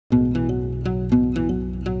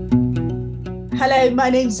Hello, my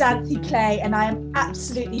name's Xanthi Clay and I am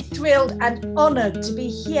absolutely thrilled and honoured to be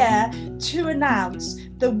here to announce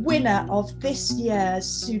the winner of this year's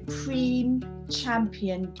Supreme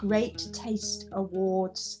Champion Great Taste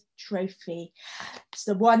Awards trophy. It's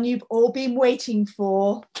the one you've all been waiting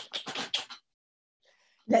for.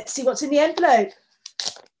 Let's see what's in the envelope.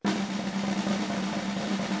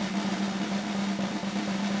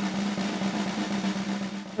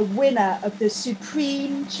 The winner of the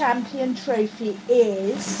Supreme Champion Trophy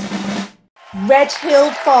is Redhill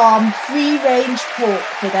Farm free-range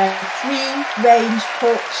pork with a free-range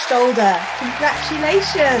pork shoulder.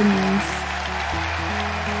 Congratulations!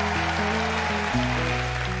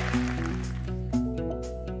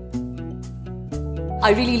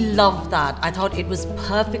 I really loved that. I thought it was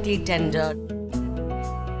perfectly tender.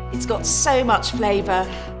 It's got so much flavour.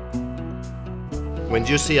 When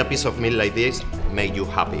you see a piece of meat like this, make you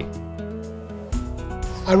happy.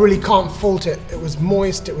 I really can't fault it. It was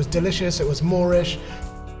moist, it was delicious, it was Moorish.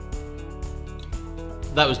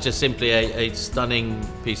 That was just simply a stunning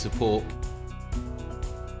piece of pork.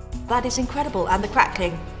 That is incredible, and the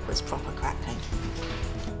crackling was proper crackling.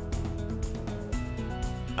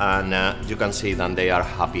 And you can see that they are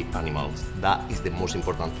happy animals. That is the most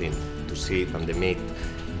important thing, to see that the meat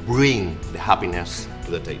bring the happiness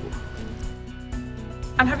to the table.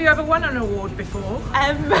 And have you ever won an award before?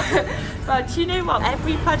 But you know what?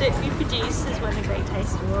 Every product we produce has won a Great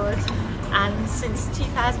Taste Award, and since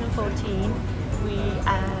 2014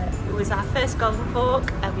 it was our first golden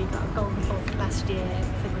fork, and we got a golden fork last year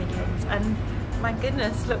for the Midlands, and my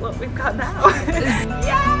goodness, look what we've got now.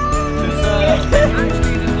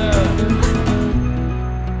 Yay!